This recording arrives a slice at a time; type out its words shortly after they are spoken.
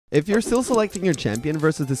If you're still selecting your champion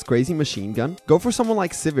versus this crazy machine gun, go for someone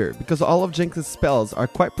like Sivir because all of Jinx's spells are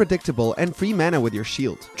quite predictable and free mana with your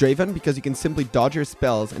shield. Draven because you can simply dodge her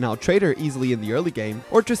spells and out-trade her easily in the early game,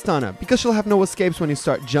 or Tristana because she'll have no escapes when you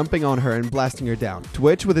start jumping on her and blasting her down.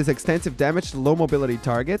 Twitch with his extensive damage to low mobility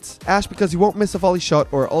targets, Ashe because you won't miss a volley shot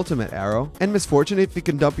or ultimate arrow, and Misfortune if you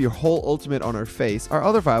can dump your whole ultimate on her face are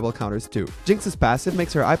other viable counters too. Jinx's passive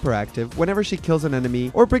makes her hyperactive whenever she kills an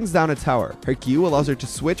enemy or brings down a tower. Her Q allows her to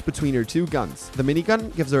switch between her two guns. The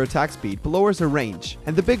minigun gives her attack speed but lowers her range,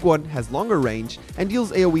 and the big one has longer range and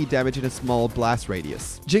deals AoE damage in a small blast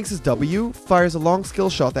radius. Jinx's W fires a long skill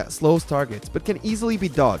shot that slows targets but can easily be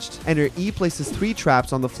dodged, and her E places 3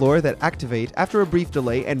 traps on the floor that activate after a brief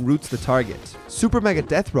delay and roots the target. Super Mega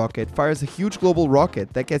Death Rocket fires a huge global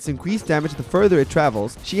rocket that gets increased damage the further it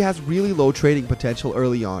travels. She has really low trading potential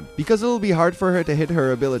early on because it'll be hard for her to hit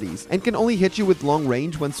her abilities and can only hit you with long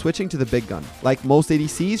range when switching to the big gun. Like most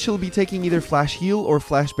ADCs, she'll be taking either Flash Heal or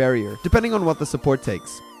Flash Barrier, depending on what the support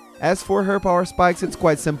takes. As for her power spikes, it's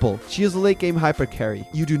quite simple. She is a late game hyper carry.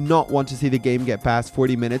 You do not want to see the game get past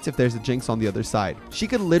 40 minutes if there's a Jinx on the other side. She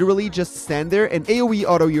could literally just stand there and AoE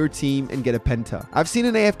auto your team and get a penta. I've seen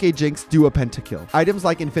an AFK Jinx do a pentakill. Items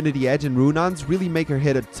like Infinity Edge and Runons really make her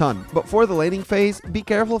hit a ton. But for the laning phase, be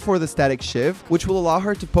careful for the static Shiv, which will allow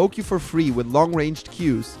her to poke you for free with long ranged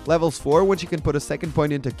Qs. Levels 4 when she can put a second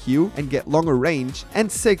point into Q and get longer range,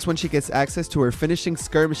 and 6 when she gets access to her finishing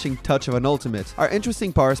skirmishing touch of an ultimate are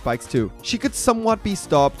interesting power spikes too. She could somewhat be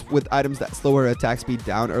stopped with items that slow her attack speed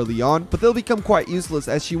down early on, but they'll become quite useless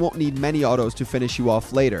as she won't need many autos to finish you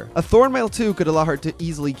off later. A Thornmail too could allow her to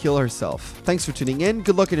easily kill herself. Thanks for tuning in,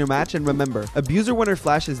 good luck in your match, and remember, abuse her when her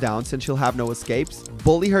flash is down since she'll have no escapes,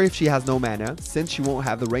 bully her if she has no mana since she won't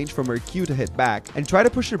have the range from her Q to hit back, and try to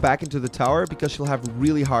push her back into the tower because she'll have a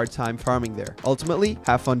really hard time farming there. Ultimately,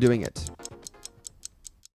 have fun doing it.